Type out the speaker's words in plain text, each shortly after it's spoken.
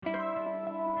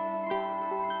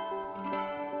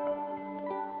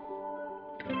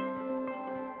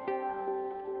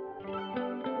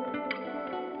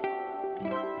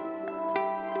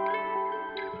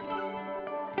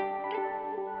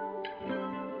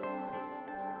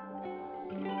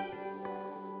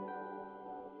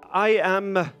I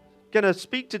am going to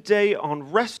speak today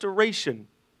on restoration.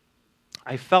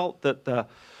 I felt that the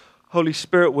Holy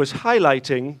Spirit was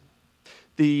highlighting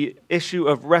the issue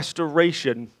of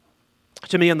restoration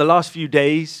to me in the last few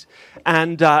days,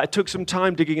 and it took some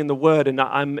time digging in the Word,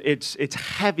 and it's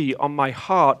heavy on my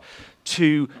heart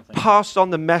to pass on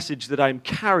the message that I'm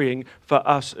carrying for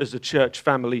us as a church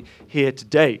family here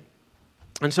today.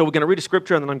 And so we're going to read a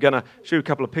scripture, and then I'm going to show you a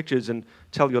couple of pictures and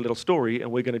tell you a little story,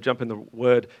 and we're going to jump in the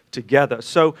Word together.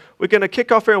 So we're going to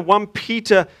kick off here in 1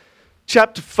 Peter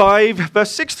chapter 5,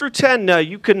 verse 6 through 10.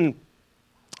 You can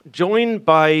join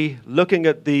by looking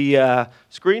at the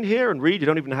screen here and read. You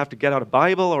don't even have to get out a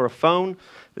Bible or a phone.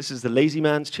 This is the lazy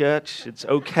man's church. It's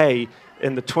okay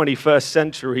in the 21st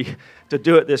century to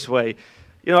do it this way.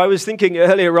 You know, I was thinking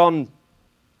earlier on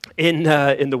in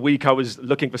the week, I was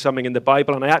looking for something in the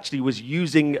Bible, and I actually was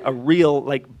using a real,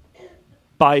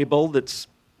 Bible it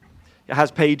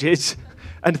has pages,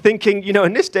 and thinking, you know,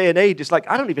 in this day and age, it's like,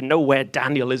 I don't even know where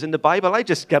Daniel is in the Bible. I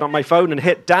just get on my phone and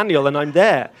hit Daniel, and I'm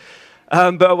there.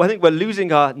 But I think we're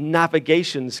losing our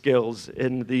navigation skills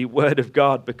in the Word of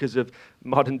God because of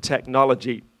modern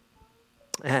technology.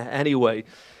 Anyway,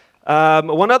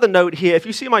 one other note here. If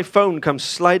you see my phone come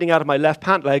sliding out of my left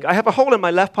pant leg, I have a hole in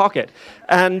my left pocket.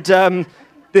 And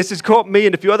this has caught me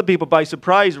and a few other people by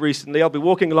surprise recently. I'll be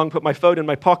walking along, put my phone in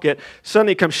my pocket.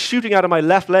 Suddenly it comes shooting out of my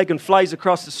left leg and flies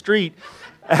across the street,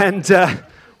 and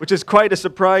which is quite a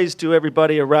surprise to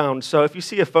everybody around. So if you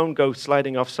see a phone go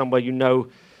sliding off somewhere, you know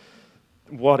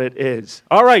what it is.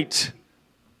 All right,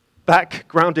 back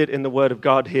grounded in the Word of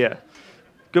God here.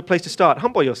 Good place to start.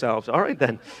 Humble yourselves. All right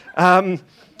then.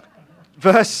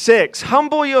 Verse 6,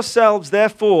 humble yourselves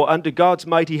therefore under God's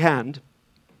mighty hand,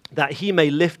 that he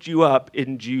may lift you up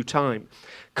in due time.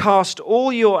 Cast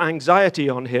all your anxiety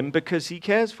on him because he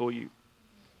cares for you.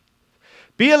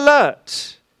 Be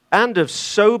alert and of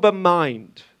sober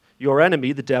mind. Your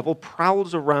enemy, the devil,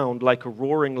 prowls around like a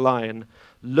roaring lion,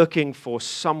 looking for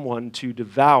someone to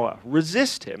devour.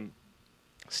 Resist him,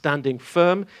 standing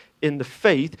firm in the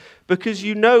faith, because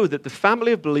you know that the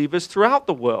family of believers throughout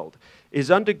the world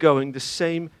is undergoing the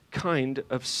same kind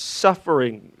of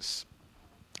sufferings.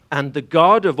 And the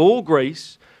God of all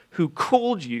grace, who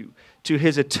called you to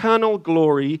his eternal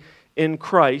glory in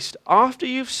Christ, after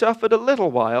you've suffered a little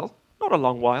while, not a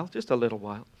long while, just a little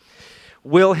while,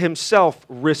 will himself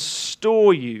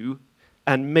restore you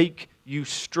and make you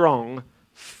strong,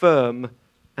 firm,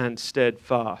 and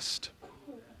steadfast.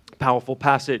 Powerful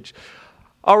passage.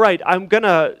 All right, I'm going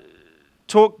to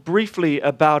talk briefly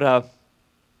about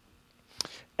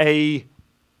a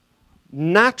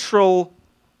natural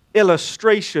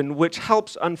illustration which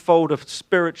helps unfold a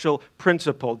spiritual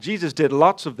principle. Jesus did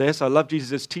lots of this. I love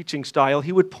Jesus' teaching style.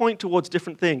 He would point towards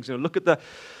different things. You know, look at the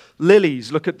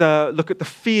lilies, look at the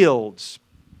fields,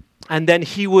 and then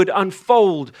he would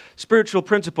unfold spiritual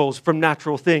principles from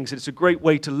natural things. It's a great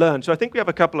way to learn. So I think we have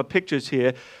a couple of pictures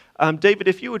here. David,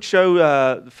 if you would show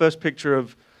the first picture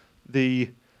of the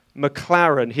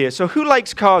McLaren here. So who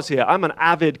likes cars here? I'm an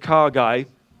avid car guy.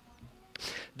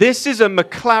 This is a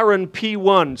McLaren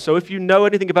P1. So if you know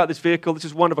anything about this vehicle, this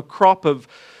is one of a crop of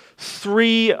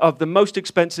 3 of the most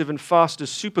expensive and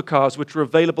fastest supercars which are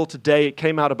available today. It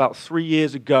came out about 3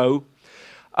 years ago.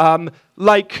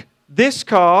 Like this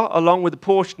car, along with the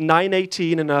Porsche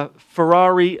 918 and a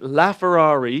Ferrari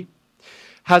LaFerrari,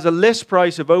 has a list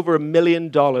price of over $1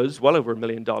 million, well over $1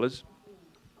 million.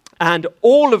 And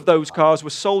all of those cars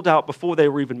were sold out before they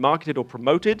were even marketed or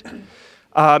promoted.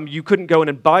 You couldn't go in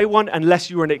and buy one unless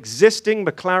you were an existing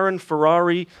McLaren,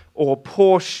 Ferrari, or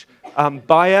Porsche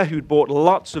buyer who'd bought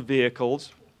lots of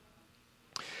vehicles.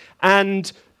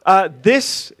 And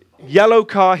this yellow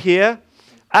car here,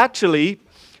 actually,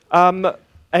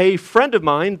 a friend of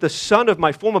mine, the son of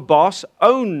my former boss,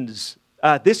 owns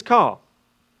this car.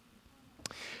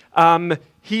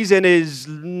 He's in his,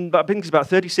 I think he's about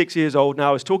 36 years old now.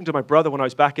 I was talking to my brother when I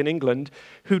was back in England,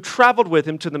 who traveled with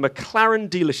him to the McLaren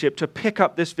dealership to pick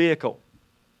up this vehicle.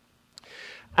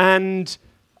 And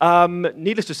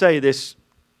needless to say, this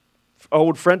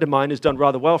old friend of mine has done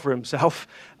rather well for himself.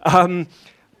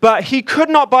 But he could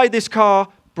not buy this car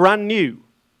brand new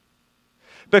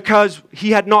because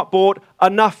he had not bought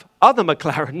enough other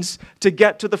McLarens to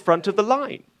get to the front of the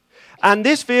line. And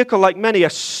this vehicle, like many, are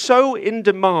so in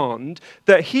demand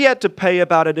that he had to pay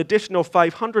about an additional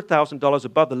 $500,000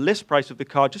 above the list price of the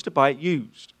car just to buy it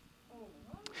used.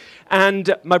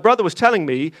 And my brother was telling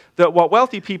me that what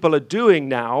wealthy people are doing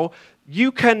now,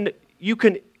 you can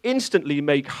instantly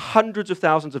make hundreds of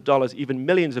thousands of dollars, even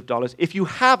millions of dollars, if you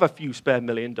have a few spare $1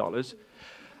 million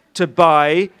to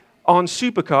buy on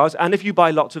supercars, and if you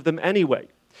buy lots of them anyway.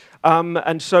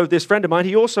 And so this friend of mine,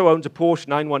 he also owns a Porsche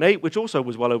 918, which also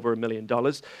was well over $1 million.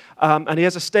 And he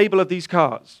has a stable of these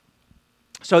cars.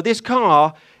 So this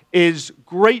car is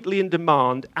greatly in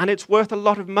demand, and it's worth a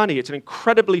lot of money. It's an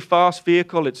incredibly fast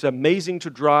vehicle. It's amazing to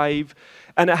drive,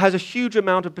 and it has a huge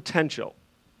amount of potential.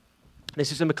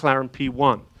 This is a McLaren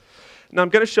P1. Now I'm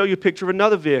going to show you a picture of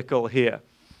another vehicle here.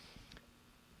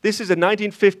 This is a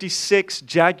 1956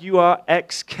 Jaguar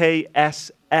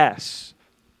XK-SS.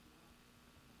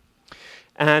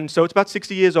 And so it's about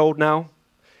 60 years old now.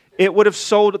 It would have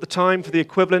sold at the time for the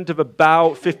equivalent of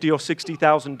about $50,000 or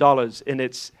 $60,000 in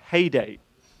its heyday.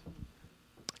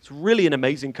 It's really an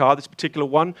amazing car, this particular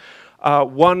one.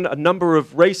 Won a number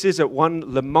of races, it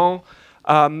won Le Mans,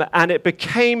 and it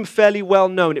became fairly well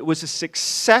known. It was a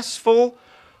successful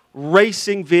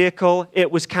racing vehicle. It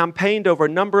was campaigned over a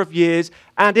number of years,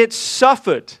 and it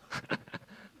suffered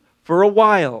for a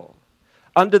while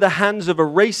under the hands of a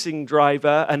racing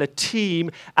driver and a team,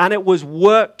 and it was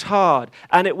worked hard,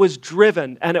 and it was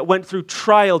driven, and it went through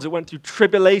trials, it went through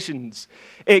tribulations.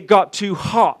 It got too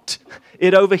hot,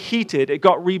 it overheated, it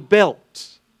got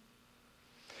rebuilt.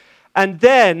 And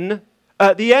then,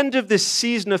 at the end of this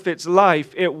season of its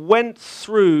life, it went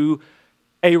through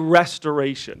a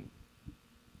restoration.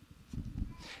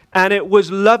 And it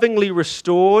was lovingly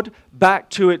restored back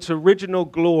to its original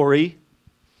glory.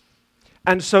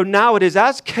 And so now it is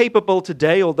as capable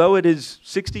today, although it is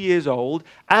 60 years old,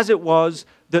 as it was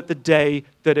the day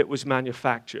that it was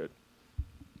manufactured.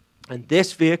 And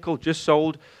this vehicle just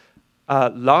sold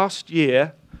last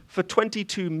year for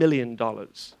 $22 million.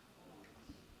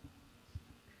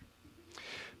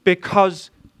 Because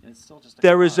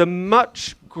there is a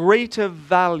much greater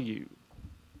value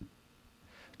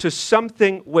to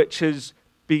something which has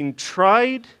been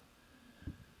tried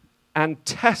and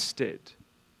tested,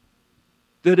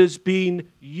 that has been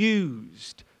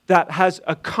used, that has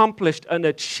accomplished and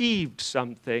achieved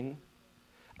something,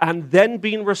 and then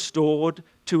been restored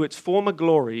to its former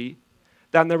glory,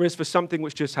 than there is for something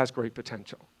which just has great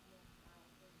potential.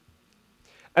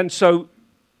 And so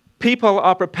people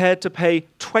are prepared to pay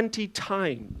 20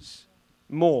 times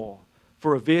more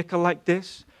for a vehicle like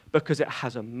this because it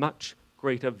has a much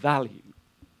greater value,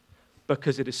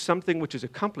 because it is something which has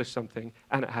accomplished something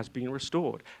and it has been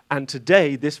restored. And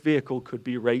today, this vehicle could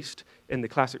be raced in the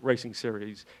Classic Racing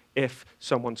Series if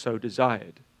someone so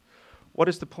desired. What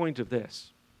is the point of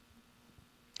this?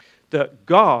 That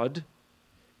God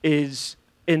is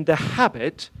in the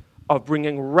habit of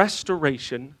bringing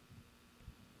restoration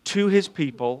to his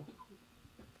people,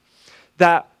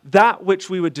 that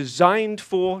which we were designed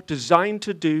for, designed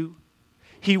to do,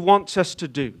 he wants us to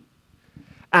do.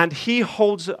 And he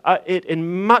holds it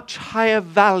in much higher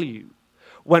value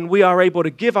when we are able to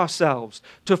give ourselves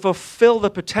to fulfill the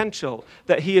potential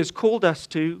that he has called us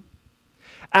to.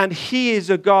 And he is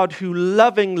a God who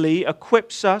lovingly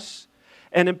equips us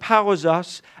and empowers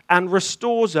us and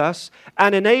restores us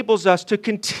and enables us to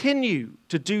continue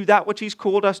to do that which he's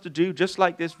called us to do, just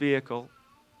like this vehicle.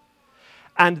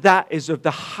 And that is of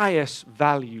the highest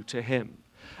value to him.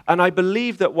 And I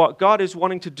believe that what God is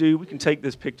wanting to do, we can take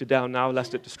this picture down now,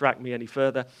 lest it distract me any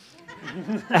further.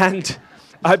 And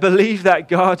I believe that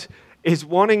God is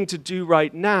wanting to do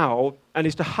right now, and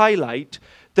is to highlight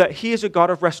that he is a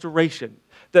God of restoration.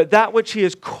 That which he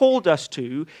has called us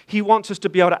to, he wants us to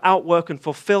be able to outwork and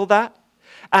fulfill that.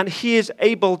 And he is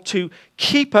able to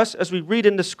keep us, as we read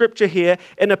in the scripture here,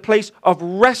 in a place of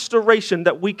restoration,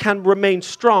 that we can remain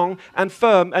strong and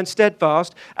firm and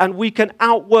steadfast, and we can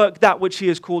outwork that which he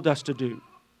has called us to do.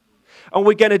 And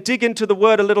we're going to dig into the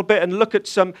word a little bit and look at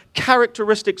some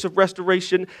characteristics of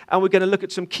restoration, and we're going to look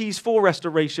at some keys for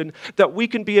restoration, that we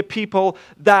can be a people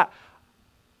that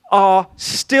are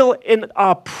still in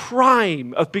our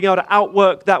prime of being able to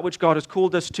outwork that which God has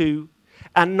called us to,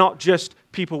 and not just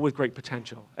people with great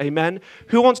potential. Amen?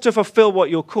 Who wants to fulfill what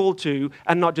you're called to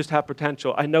and not just have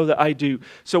potential? I know that I do.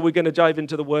 So we're going to dive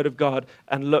into the Word of God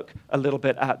and look a little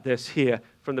bit at this here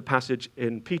from the passage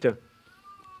in Peter.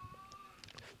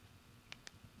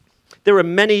 There are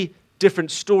many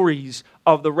different stories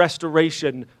of the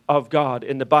restoration of God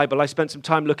in the Bible. I spent some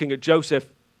time looking at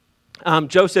Joseph.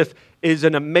 Joseph is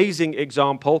an amazing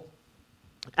example.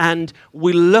 And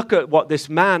we look at what this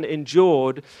man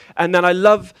endured, and then I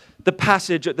love the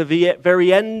passage at the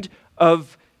very end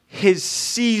of his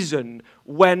season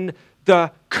when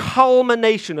the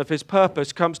culmination of his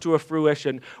purpose comes to a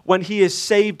fruition, when he has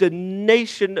saved a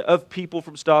nation of people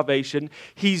from starvation.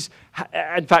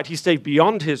 In fact, he's saved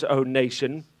beyond his own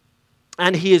nation,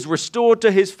 and he is restored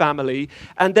to his family,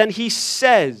 and then he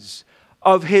says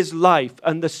of his life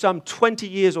and the some 20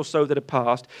 years or so that have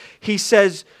passed, he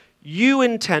says, You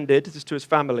intended, this is to his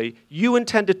family, you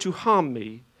intended to harm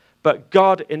me, but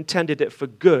God intended it for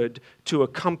good to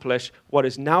accomplish what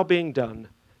is now being done,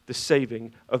 the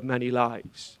saving of many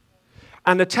lives.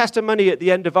 And the testimony at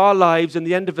the end of our lives and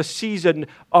the end of a season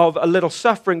of a little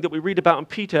suffering that we read about in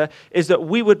Peter is that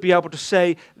we would be able to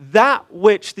say that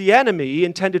which the enemy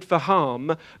intended for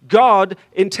harm, God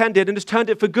intended and has turned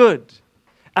it for good.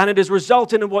 And it has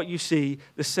resulted in what you see,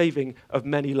 the saving of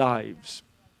many lives.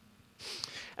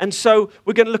 And so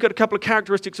we're going to look at a couple of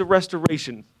characteristics of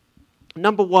restoration.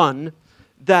 Number one,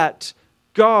 that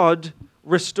God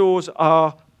restores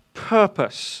our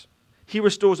purpose. He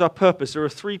restores our purpose. There are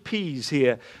 3 P's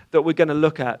here that we're going to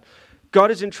look at. God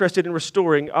is interested in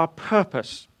restoring our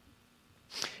purpose.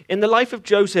 In the life of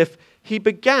Joseph, he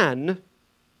began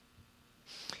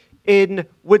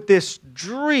with this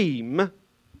dream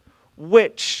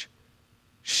which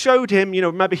showed him,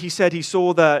 remember he said he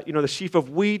saw the sheaf of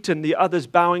wheat and the others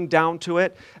bowing down to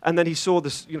it, and then he saw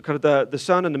this, kind of the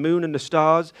sun and the moon and the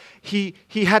stars. He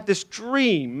had this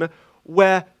dream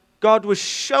where God was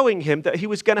showing him that he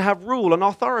was going to have rule and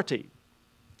authority.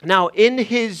 Now, in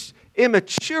his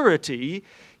immaturity,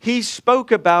 he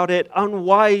spoke about it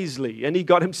unwisely, and he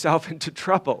got himself into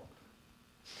trouble.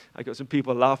 I got some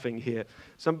people laughing here.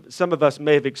 Some of us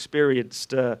may have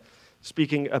experienced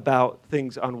speaking about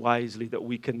things unwisely that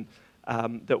we can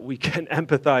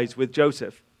empathize with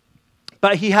Joseph.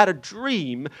 But he had a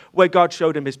dream where God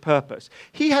showed him his purpose.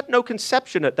 He had no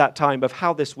conception at that time of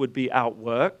how this would be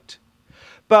outworked.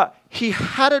 But he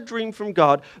had a dream from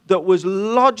God that was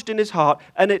lodged in his heart,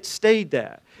 and it stayed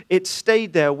there. It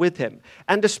stayed there with him.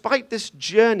 And despite this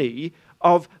journey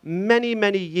of many,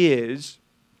 many years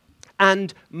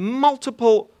and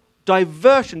multiple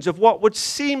diversions of what would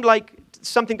seem like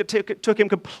something that took him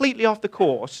completely off the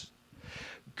course,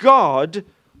 God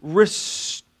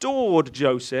restored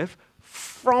Joseph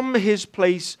from his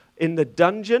place in the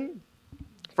dungeon,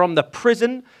 from the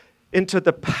prison into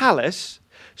the palace,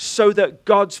 so that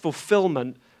God's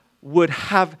fulfillment would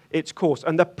have its course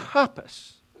and the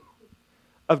purpose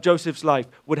of Joseph's life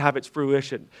would have its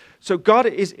fruition. So God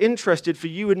is interested for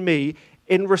you and me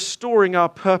in restoring our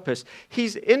purpose.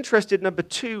 He's interested, number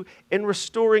 2, in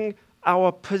restoring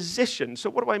our position. So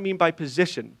what do I mean by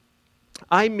position?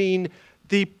 I mean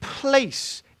the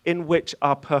place in which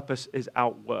our purpose is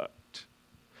outworked.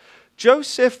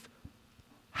 Joseph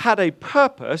had a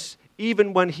purpose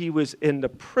even when he was in the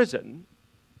prison,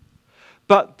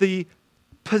 but the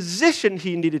position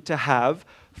he needed to have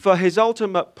for his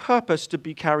ultimate purpose to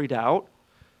be carried out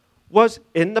was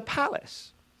in the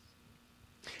palace.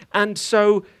 And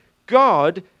so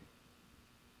God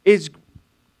is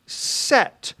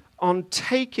set on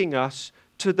taking us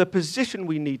to the position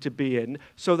we need to be in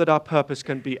so that our purpose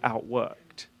can be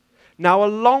outworked. Now,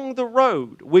 along the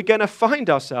road, we're going to find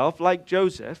ourselves, like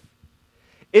Joseph,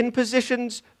 in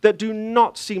positions that do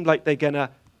not seem like they're going to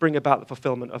bring about the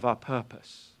fulfillment of our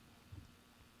purpose.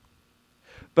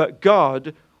 But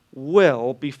God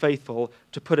will be faithful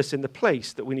to put us in the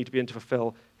place that we need to be in to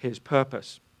fulfill his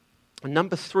purpose. And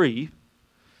number 3,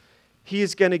 he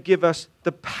is going to give us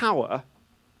the power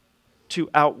to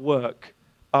outwork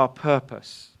our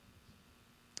purpose.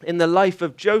 In the life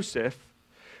of Joseph,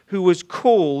 who was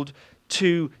called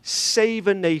to save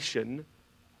a nation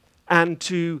and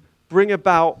to bring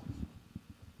about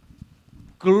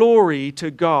glory to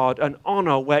God and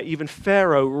honor where even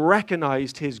Pharaoh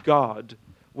recognized his God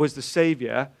was the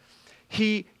Savior,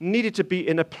 he needed to be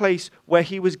in a place where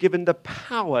he was given the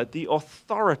power, the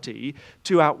authority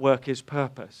to outwork his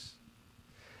purpose.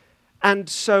 And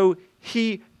so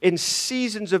he, in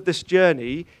seasons of this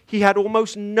journey, he had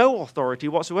almost no authority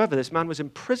whatsoever. This man was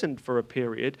imprisoned for a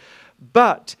period,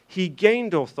 but he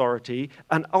gained authority,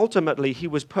 and ultimately he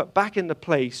was put back in the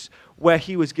place where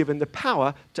he was given the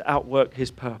power to outwork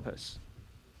his purpose.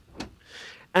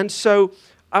 And so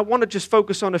I want to just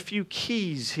focus on a few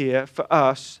keys here for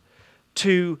us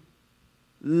to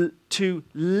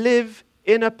live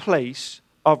in a place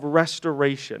of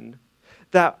restoration,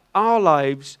 that our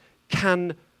lives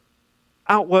can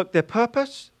outwork their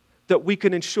purpose, that we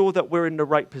can ensure that we're in the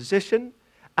right position,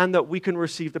 and that we can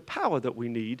receive the power that we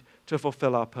need to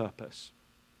fulfill our purpose.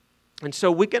 And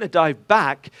so we're going to dive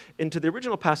back into the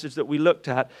original passage that we looked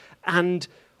at, and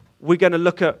we're going to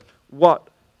look at what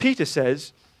Peter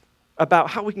says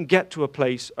about how we can get to a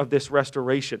place of this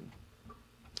restoration.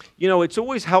 You know, it's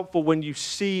always helpful when you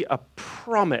see a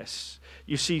promise,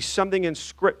 you see something in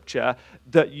Scripture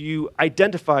that you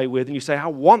identify with, and you say, I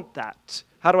want that.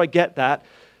 How do I get that?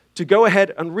 To go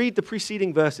ahead and read the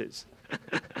preceding verses,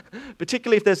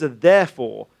 particularly if there's a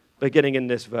therefore beginning in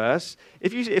this verse.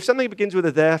 If something begins with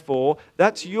a therefore,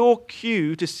 that's your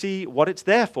cue to see what it's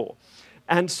there for.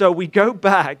 And so we go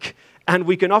back, and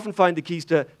we can often find the keys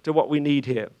to what we need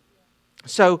here.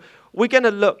 So we're going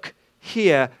to look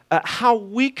here at how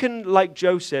we can, like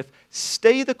Joseph,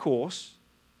 stay the course,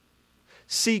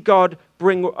 see God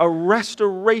bring a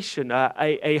restoration,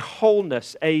 a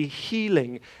wholeness, a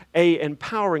healing, a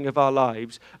empowering of our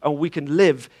lives, and we can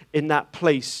live in that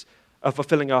place of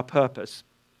fulfilling our purpose.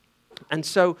 And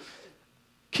so,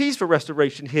 keys for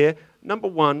restoration here. Number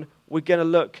one, we're going to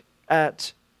look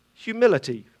at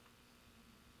humility.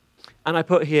 And I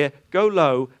put here, go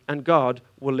low, and God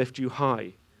will lift you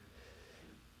high.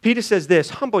 Peter says this,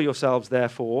 humble yourselves,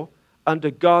 therefore, under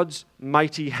God's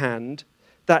mighty hand,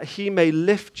 that he may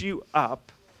lift you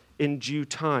up in due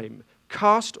time.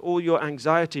 Cast all your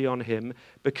anxiety on him,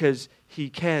 because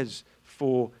he cares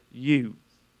for you.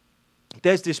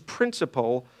 There's this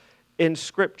principle in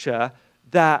Scripture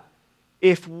that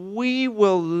if we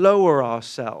will lower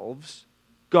ourselves,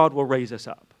 God will raise us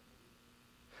up.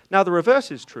 Now, the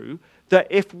reverse is true, that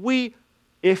if we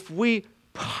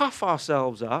puff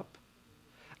ourselves up,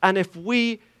 and if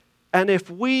we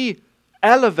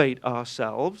elevate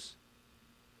ourselves,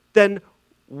 then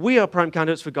we are prime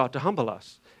candidates for God to humble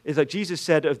us. It's like Jesus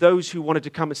said of those who wanted to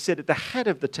come and sit at the head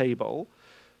of the table,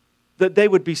 that they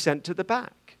would be sent to the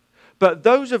back. But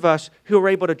those of us who are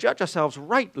able to judge ourselves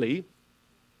rightly,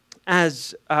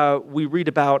 as we read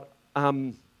about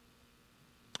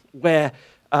where,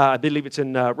 I believe it's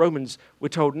in Romans, we're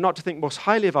told not to think most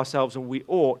highly of ourselves than we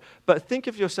ought, but think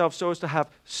of yourself so as to have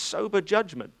sober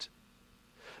judgment.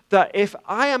 That if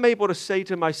I am able to say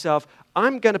to myself,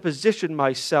 I'm going to position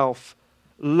myself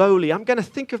lowly, I'm going to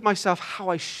think of myself how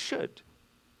I should,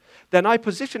 then I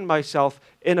position myself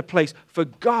in a place for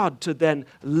God to then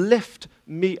lift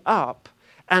me up,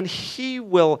 and He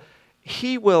will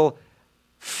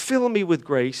fill me with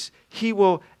grace. He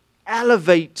will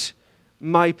elevate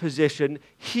my position.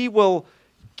 He will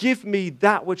give me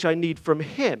that which I need from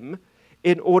Him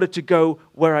in order to go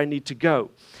where I need to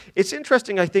go. It's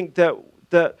interesting, I think,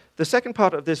 that the second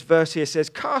part of this verse here says,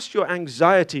 cast your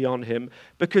anxiety on him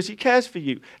because he cares for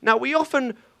you. Now,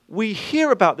 we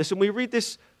hear about this and we read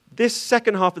this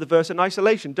second half of the verse in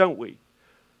isolation, don't we?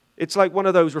 It's like one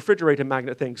of those refrigerator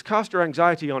magnet things. Cast your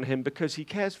anxiety on him because he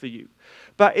cares for you.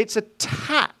 But it's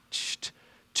attached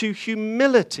to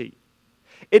humility.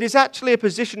 It is actually a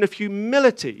position of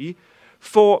humility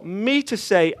for me to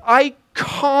say, I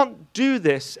can't do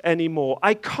this anymore.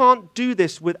 I can't do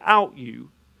this without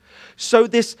you. So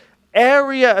this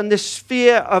area and this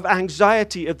sphere of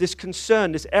anxiety, of this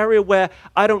concern, this area where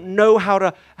I don't know how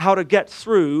to get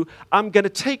through, I'm going to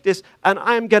take this and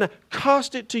I'm going to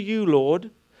cast it to you, Lord,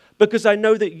 because I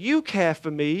know that you care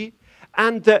for me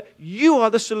and that you are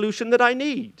the solution that I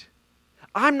need.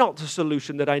 I'm not the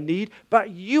solution that I need, but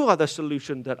you are the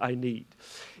solution that I need.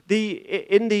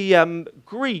 In the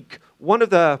Greek, one of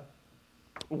the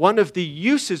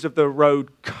uses of the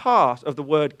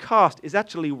word cast is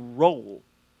actually roll.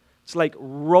 It's like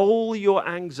roll your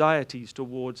anxieties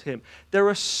towards him. There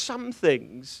are some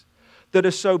things that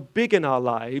are so big in our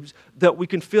lives that we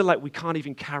can feel like we can't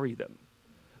even carry them.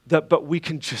 But we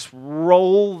can just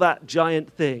roll that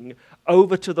giant thing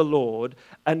over to the Lord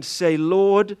and say,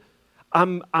 Lord,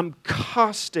 I'm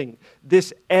casting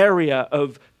this area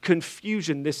of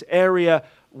confusion, this area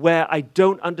where I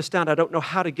don't understand, I don't know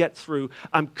how to get through.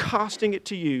 I'm casting it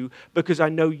to you because I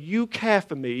know you care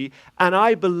for me, and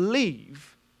I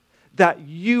believe that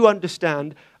you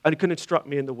understand and can instruct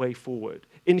me in the way forward.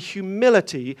 In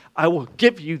humility, I will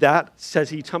give you that, says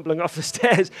he, tumbling off the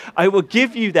stairs. I will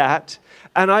give you that,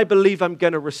 and I believe I'm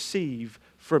going to receive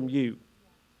from you.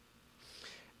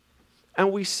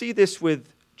 And we see this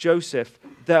with Joseph,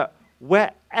 that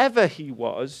wherever he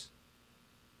was,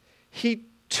 he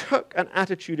took an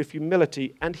attitude of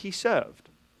humility and he served.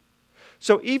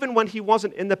 So even when he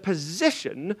wasn't in the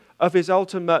position of his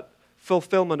ultimate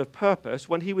fulfillment of purpose,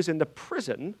 when he was in the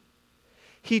prison,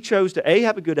 he chose to A,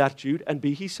 have a good attitude, and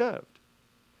B, he served.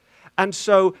 And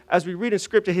so, as we read in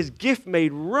Scripture, his gift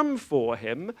made room for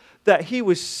him, that he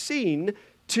was seen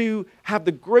to have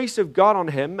the grace of God on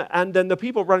him, and then the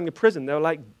people running the prison, they were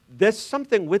like, there's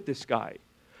something with this guy.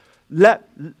 Let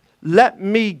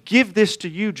me give this to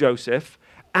you, Joseph,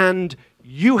 and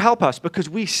you help us because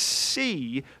we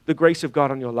see the grace of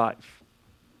God on your life.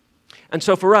 And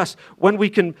so for us, when we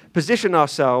can position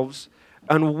ourselves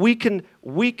and we can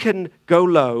go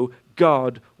low,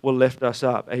 God will lift us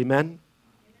up. Amen?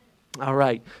 All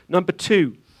right. Number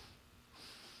 2,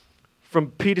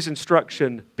 from Peter's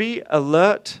instruction, be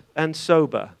alert and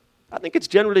sober. I think it's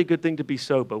generally a good thing to be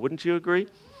sober. Wouldn't you agree?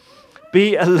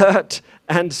 Be alert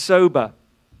and sober.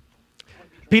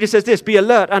 Peter says this, be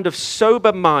alert and of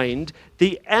sober mind.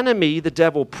 The enemy, the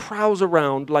devil, prowls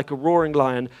around like a roaring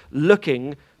lion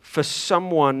looking for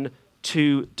someone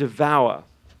to devour.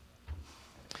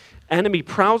 Enemy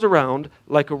prowls around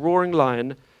like a roaring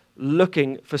lion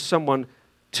looking for someone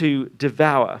to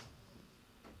devour.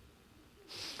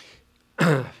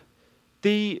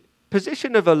 The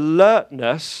position of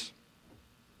alertness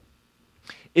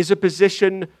is a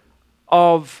position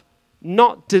of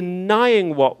not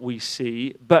denying what we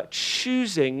see, but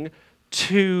choosing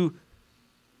to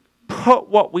put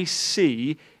what we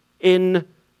see in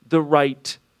the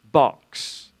right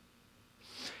box.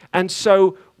 And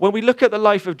so when we look at the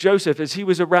life of Joseph as he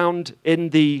was around in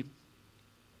the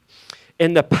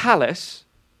palace,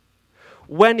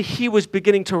 when he was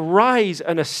beginning to rise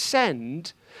and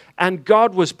ascend, and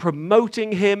God was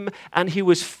promoting him and he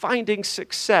was finding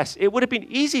success, it would have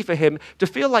been easy for him to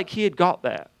feel like he had got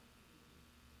there.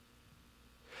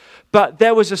 But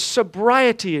there was a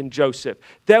sobriety in Joseph.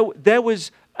 There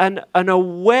was an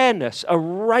awareness, a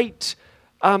right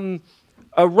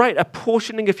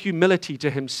apportioning of humility to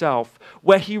himself,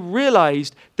 where he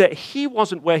realized that he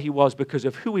wasn't where he was because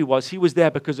of who he was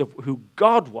there because of who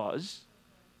God was,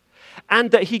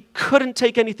 and that he couldn't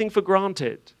take anything for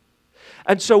granted.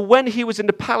 And so when he was in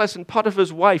the palace and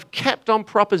Potiphar's wife kept on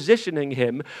propositioning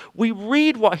him, we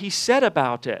read what he said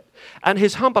about it and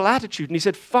his humble attitude. And he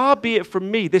said, far be it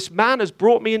from me. This man has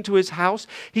brought me into his house.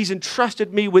 He's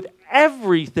entrusted me with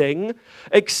everything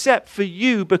except for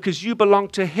you because you belong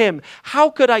to him.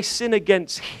 How could I sin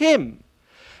against him?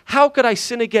 How could I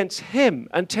sin against him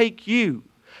and take you?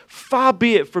 Far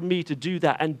be it from me to do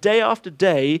that. And day after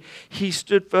day, he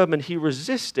stood firm and he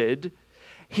resisted.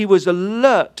 He was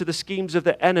alert to the schemes of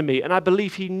the enemy. And I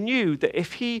believe he knew that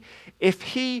if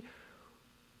he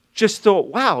just thought,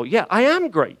 wow, yeah, I am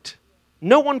great.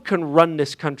 No one can run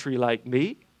this country like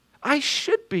me. I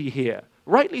should be here.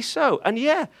 Rightly so. And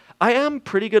yeah, I am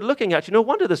pretty good looking, actually. No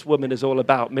wonder this woman is all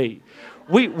about me.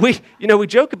 We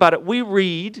joke about it. We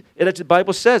read, and the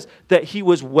Bible says that he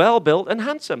was well built and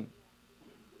handsome.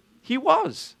 He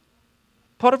was.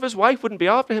 Potiphar's wife wouldn't be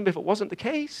after him if it wasn't the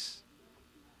case.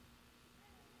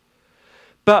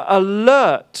 But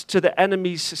alert to the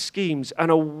enemy's schemes and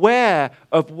aware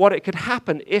of what could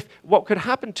happen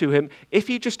to him if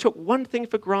he just took one thing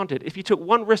for granted, if he took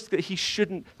one risk that he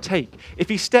shouldn't take, if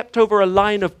he stepped over a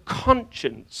line of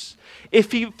conscience,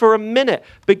 if he for a minute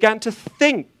began to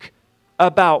think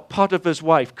about Potiphar's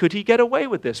wife. Could he get away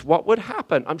with this? What would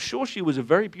happen? I'm sure she was a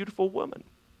very beautiful woman.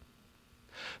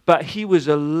 But he was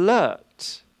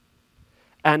alert.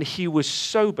 And he was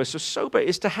sober. So sober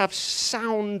is to have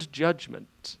sound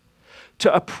judgment,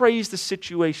 to appraise the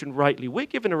situation rightly. We're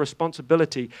given a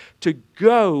responsibility to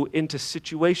go into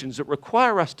situations that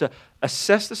require us to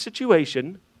assess the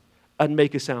situation and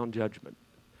make a sound judgment.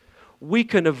 We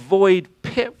can avoid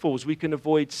pitfalls. We can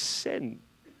avoid sin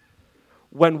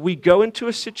when we go into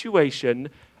a situation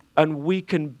and we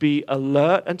can be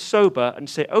alert and sober and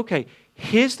say, okay,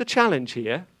 here's the challenge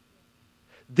here.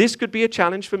 This could be a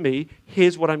challenge for me.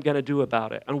 Here's what I'm going to do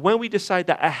about it. And when we decide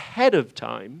that ahead of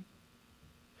time,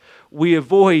 we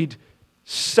avoid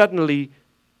suddenly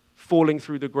falling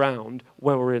through the ground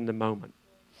when we're in the moment.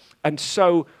 And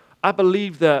so I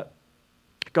believe that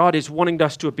God is wanting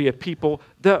us to be a people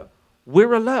that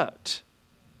we're alert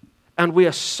and we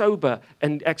are sober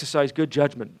and exercise good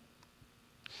judgment.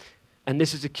 And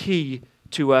this is a key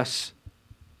to us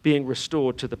being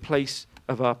restored to the place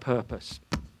of our purpose.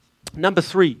 Number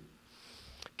 3,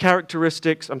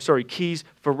 keys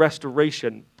for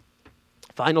restoration.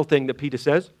 Final thing that Peter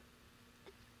says,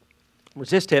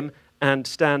 resist him and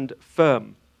stand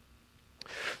firm.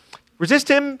 Resist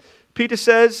him, Peter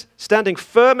says, standing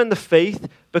firm in the faith,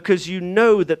 because you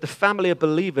know that the family of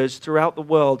believers throughout the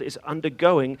world is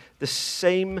undergoing the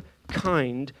same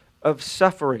kind of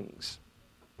sufferings.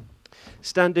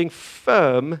 Standing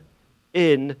firm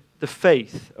in the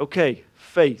faith. Okay,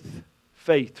 faith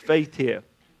here.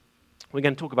 We're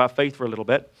going to talk about faith for a little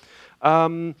bit.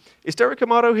 Is Derek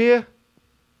Amato here?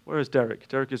 Where is Derek?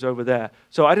 Derek is over there.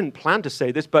 So I didn't plan to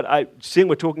say this, but seeing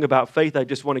we're talking about faith, I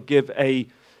just want to give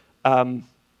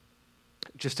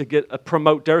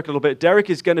promote Derek a little bit. Derek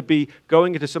is going to be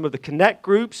going into some of the Connect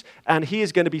groups, and he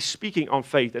is going to be speaking on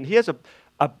faith. And he has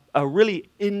a really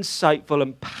insightful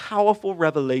and powerful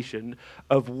revelation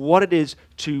of what it is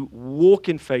to walk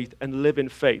in faith and live in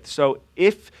faith. So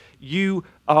if you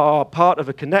are part of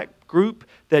a Connect group,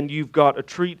 then you've got a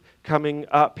treat coming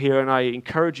up here, and I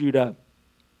encourage you to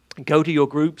go to your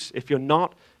groups. If you're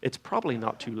not, it's probably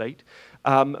not too late,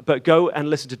 but go and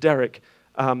listen to Derek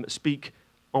speak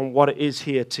on what it is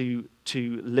here to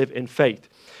live in faith.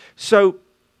 So,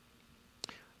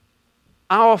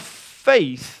 our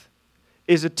faith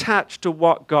is attached to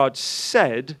what God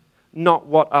said, not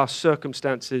what our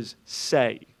circumstances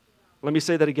say. Let me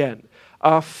say that again.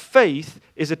 Our faith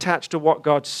is attached to what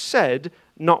God said,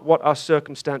 not what our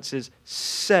circumstances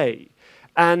say.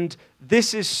 And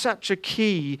this is such a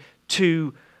key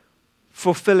to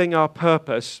fulfilling our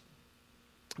purpose,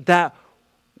 that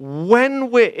when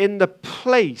we're in the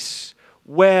place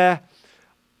where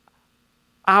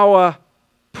our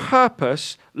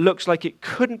purpose looks like it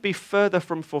couldn't be further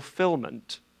from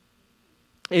fulfillment,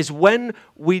 is when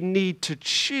we need to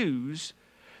choose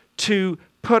to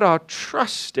put our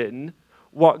trust in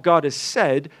what God has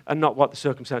said and not what the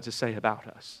circumstances say about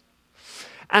us.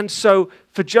 And so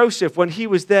for Joseph, when he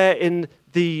was there in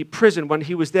the prison, when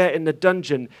he was there in the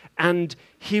dungeon, and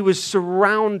he was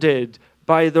surrounded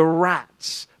by the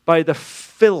rats, by the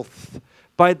filth,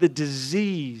 by the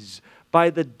disease, by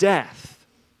the death,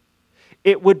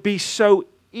 it would be so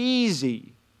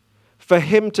easy for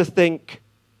him to think,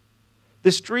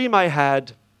 this dream I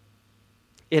had,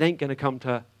 it ain't going to come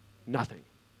to nothing.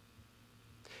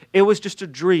 It was just a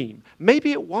dream.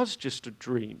 Maybe it was just a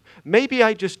dream. Maybe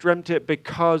I just dreamt it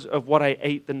because of what I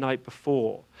ate the night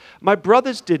before. My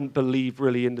brothers didn't believe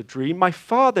really in the dream. My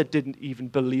father didn't even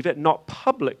believe it, not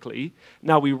publicly.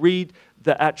 Now we read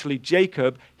that actually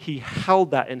Jacob, he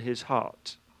held that in his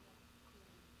heart.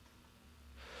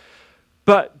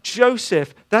 But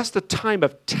Joseph, that's the time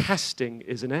of testing,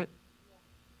 isn't it?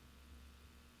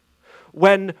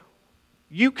 When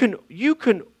you can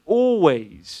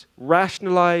always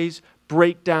rationalize,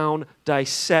 break down,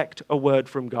 dissect a word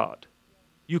from God.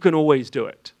 You can always do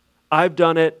it. I've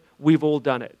done it. We've all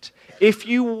done it. If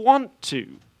you want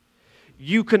to,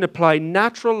 you can apply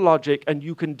natural logic and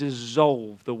you can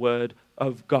dissolve the word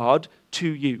of God to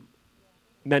you.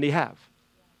 Many have.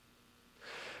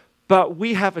 But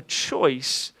we have a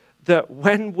choice that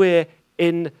when we're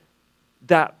in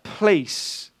that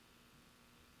place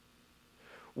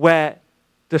where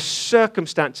the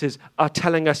circumstances are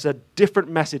telling us a different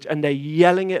message and they're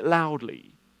yelling it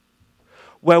loudly,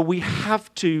 where we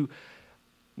have to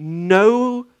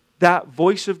know that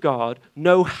voice of God,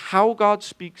 know how God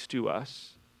speaks to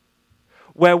us,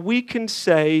 where we can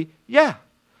say, yeah,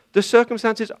 the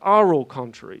circumstances are all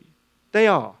contrary. They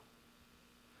are.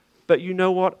 But you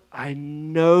know what? I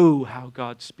know how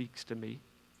God speaks to me.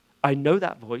 I know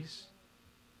that voice.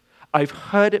 I've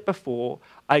heard it before.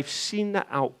 I've seen the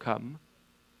outcome.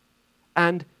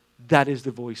 And that is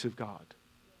the voice of God.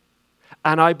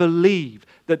 And I believe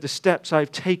that the steps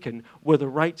I've taken were the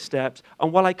right steps.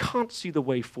 And while I can't see the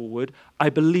way forward, I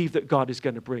believe that God is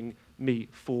going to bring me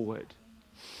forward.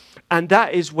 And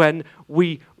that is when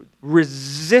we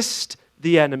resist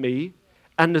the enemy.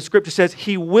 And the scripture says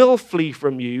he will flee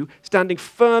from you, standing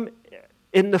firm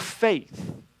in the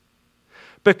faith.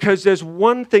 Because there's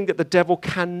one thing that the devil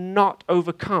cannot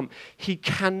overcome. He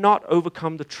cannot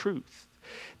overcome the truth.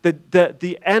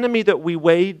 The enemy that we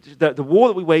wage, the war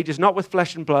that we wage is not with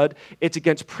flesh and blood. It's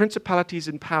against principalities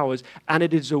and powers. And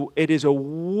it is a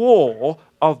war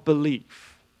of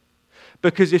belief.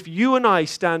 Because if you and I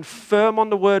stand firm on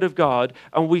the word of God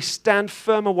and we stand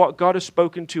firm on what God has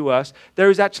spoken to us, there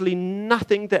is actually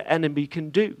nothing the enemy can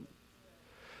do.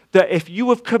 That if you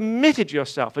have committed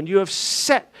yourself and you have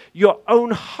set your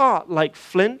own heart like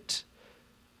flint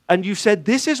and you said,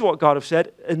 this is what God has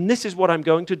said and this is what I'm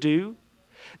going to do,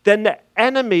 then the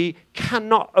enemy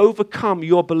cannot overcome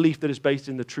your belief that is based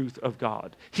in the truth of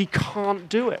God. He can't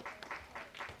do it.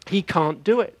 He can't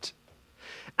do it.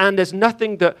 And there's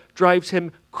nothing that drives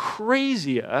him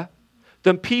crazier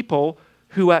than people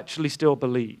who actually still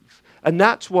believe. And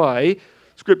that's why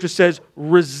Scripture says,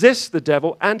 resist the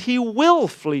devil and he will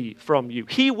flee from you.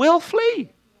 He will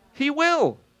flee. He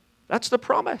will. That's the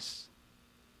promise.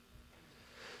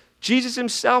 Jesus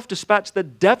himself dispatched the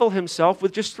devil himself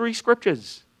with just 3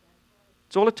 scriptures.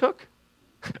 That's all it took.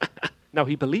 Now,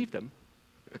 he believed them.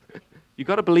 You've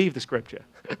got to believe the scripture.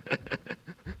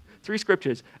 3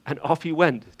 scriptures, and off he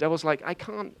went. The devil's like, I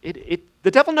can't.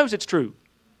 The devil knows it's true.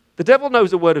 The devil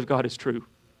knows the word of God is true.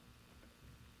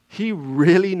 He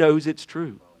really knows it's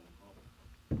true.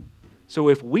 So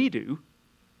if we do,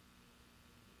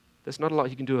 there's not a lot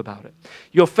you can do about it.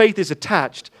 Your faith is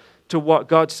attached to what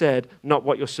God said, not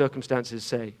what your circumstances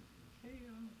say.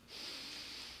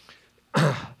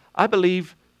 I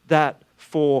believe that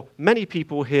for many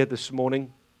people here this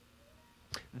morning,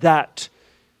 that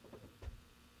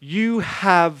you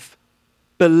have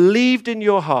believed in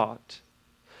your heart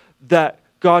that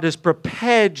God has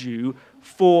prepared you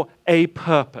for a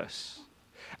purpose.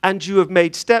 and you have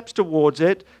made steps towards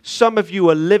it. Some of you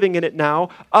are living in it now.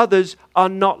 Others are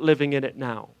not living in it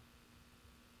now.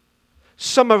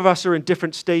 Some of us are in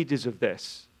different stages of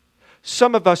this.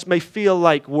 Some of us may feel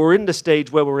like we're in the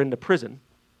stage where we're in the prison,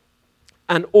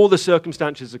 and all the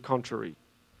circumstances are contrary.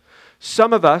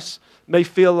 Some of us may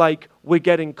feel like we're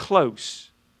getting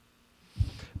close.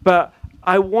 But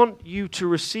I want you to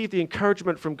receive the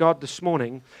encouragement from God this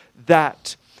morning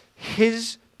that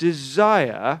His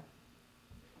desire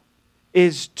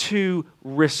is to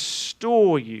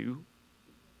restore you,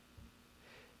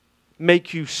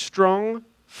 make you strong,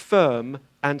 firm,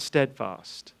 and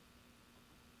steadfast.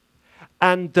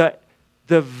 And that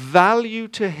the value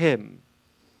to Him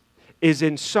is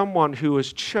in someone who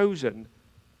has chosen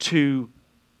to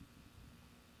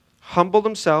humble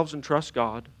themselves and trust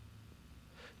God,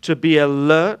 to be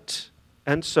alert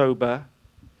and sober,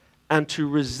 and to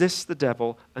resist the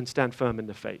devil and stand firm in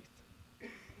the faith.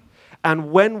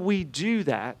 And when we do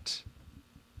that,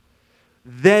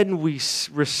 then we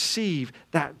receive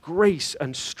that grace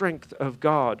and strength of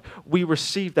God. We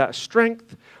receive that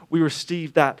strength, we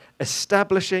receive that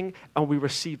establishing, and we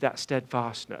receive that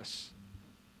steadfastness.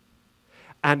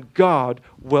 And God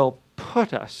will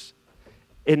put us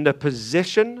in the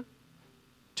position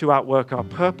to outwork our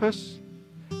purpose,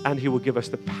 and He will give us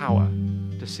the power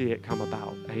to see it come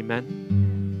about.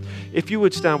 Amen. If you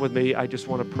would stand with me, I just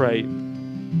want to pray.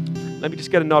 Let me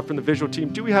just get a nod from the visual team.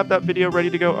 Do we have that video ready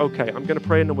to go? Okay, I'm going to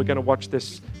pray and then we're going to watch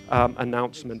this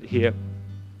announcement here.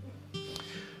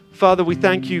 Father, we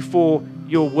thank you for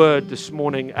your word this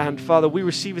morning. And Father, we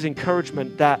receive as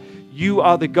encouragement that you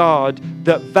are the God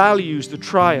that values the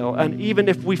trial. And even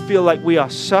if we feel like we are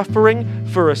suffering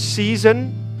for a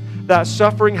season, that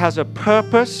suffering has a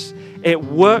purpose. It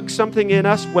works something in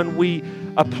us when we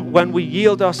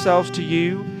yield ourselves to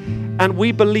you. And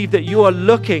we believe that you are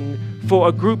looking for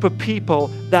a group of people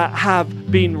that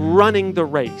have been running the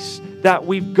race, that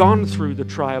we've gone through the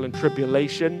trial and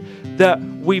tribulation, that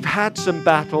we've had some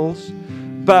battles,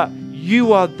 but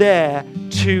you are there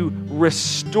to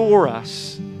restore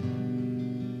us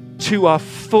to our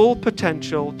full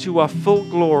potential, to our full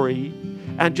glory.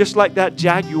 And just like that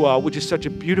Jaguar, which is such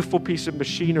a beautiful piece of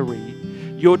machinery,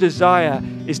 your desire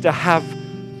is to have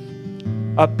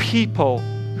a people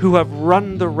who have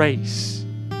run the race.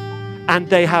 And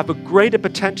they have a greater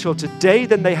potential today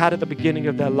than they had at the beginning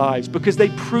of their lives because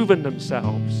they've proven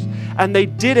themselves. And they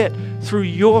did it through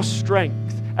your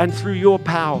strength and through your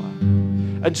power.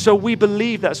 And so we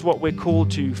believe that's what we're called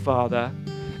to, Father.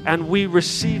 And we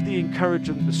receive the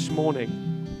encouragement this morning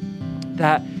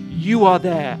that you are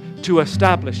there to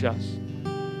establish us,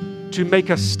 to make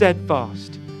us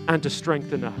steadfast, and to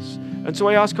strengthen us. And so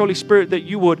I ask, Holy Spirit, that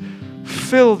you would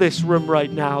fill this room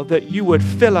right now, that you would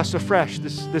fill us afresh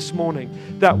this morning,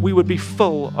 that we would be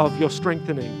full of your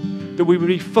strengthening, that we would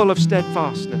be full of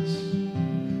steadfastness,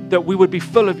 that we would be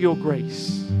full of your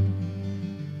grace,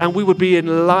 and we would be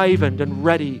enlivened and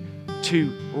ready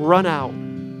to run out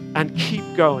and keep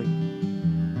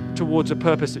going towards a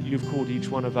purpose that you've called each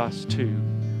one of us to.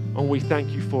 And we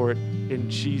thank you for it in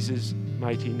Jesus'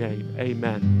 mighty name.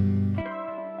 Amen.